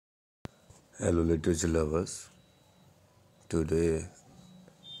Hello, literature lovers. Today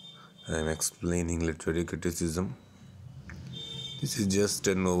I am explaining literary criticism. This is just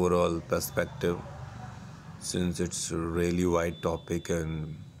an overall perspective since it's a really wide topic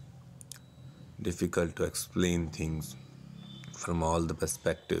and difficult to explain things from all the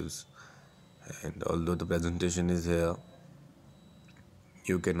perspectives. And although the presentation is here,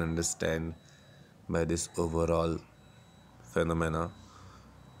 you can understand by this overall phenomena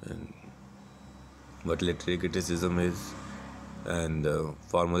what literary criticism is and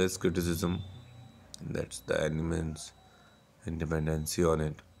formalist criticism, that's the element's independency on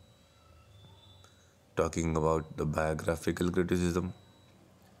it. Talking about the biographical criticism,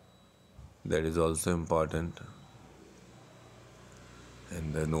 that is also important,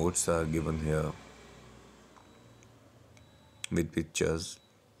 and the notes are given here with pictures.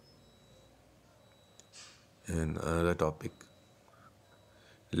 And another topic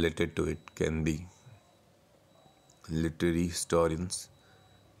related to it can be literary historians,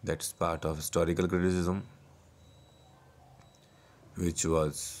 that's part of historical criticism, which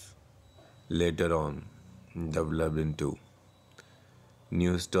was later on developed into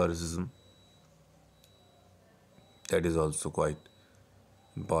new historicism. That is also quite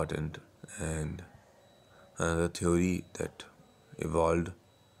important. And another theory that evolved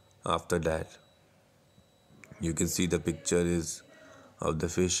after that, you can see the picture is of the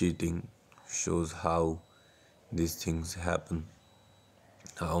fish eating, shows how these things happen,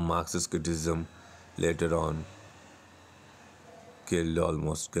 how Marxist criticism later on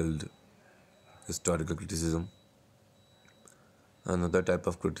almost killed historical criticism. Another type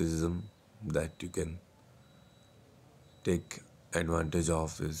of criticism that you can take advantage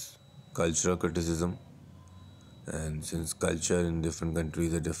of is cultural criticism. And since culture in different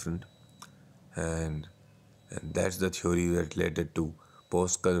countries are different, and, and that's the theory that related to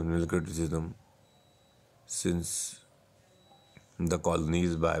post-colonial criticism, since the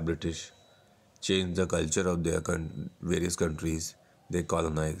colonies by British changed the culture of their various countries they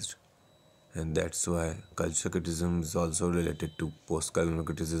colonized. And that's why culture criticism is also related to post-colonial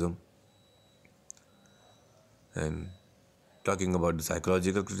criticism. And talking about the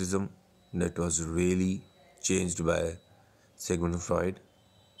psychological criticism, that was really changed by Sigmund Freud,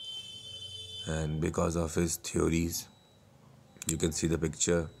 and because of his theories, you can see the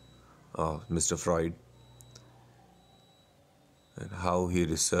picture of Mr. Freud and how he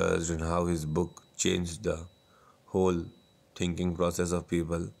researched and how his book changed the whole thinking process of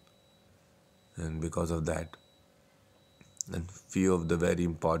people. And because of that, and few of the very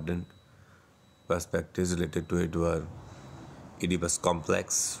important perspectives related to it were Oedipus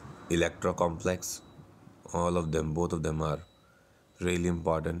complex, Electra complex. All of them, both of them are really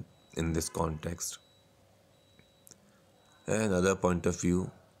important in this context. And other point of view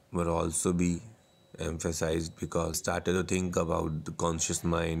will also be emphasized because started to think about the conscious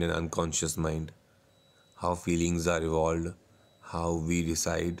mind and unconscious mind, how feelings are evolved, how we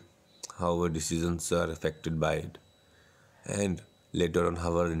decide, how our decisions are affected by it, and later on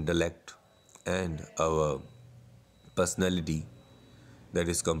how our intellect and our personality, that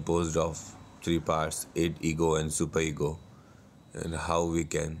is composed of three parts, id, ego and superego, and how we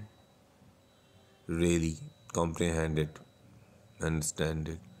can really comprehend it, understand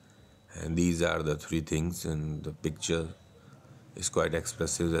it. And these are the three things, and the picture is quite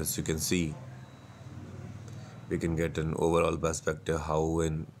expressive. As you can see, we can get an overall perspective how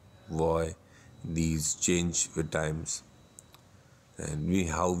and why these change with times, and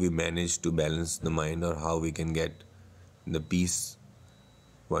how we manage to balance the mind, or how we can get the peace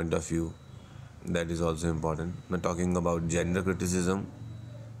point of view. That is also important. Now, talking about gender criticism,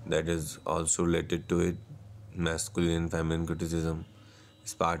 that is also related to it. Masculine and feminine criticism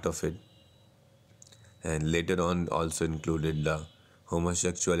is part of it, and later on also included the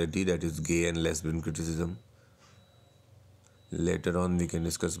homosexuality, that is gay and lesbian criticism. Later on we can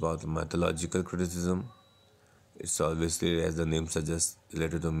discuss about mythological criticism. It's obviously, as the name suggests,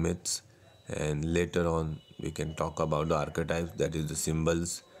 related to myths. And later on we can talk about the archetypes, that is the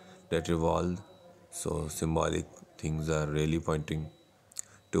symbols that evolved. So symbolic things are really pointing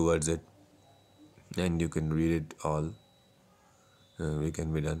towards it, and you can read it all. We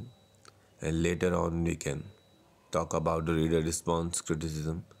can be done. And later on we can talk about the reader response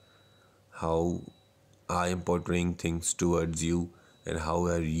criticism, how I am portraying things towards you and how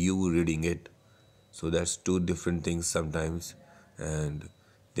are you reading it. So that's two different things sometimes, and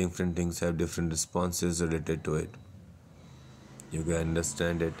different things have different responses related to it. You can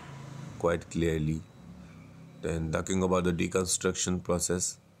understand it quite clearly. Then talking about the deconstruction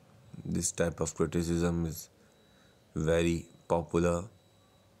process, this type of criticism is very popular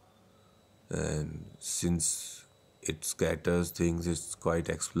And since it scatters things, it's quite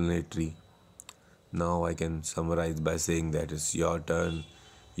explanatory. Now I can summarize by saying that it's your turn,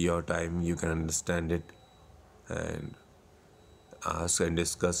 your time, you can understand it and ask and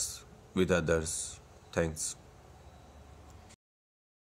discuss with others. Thanks.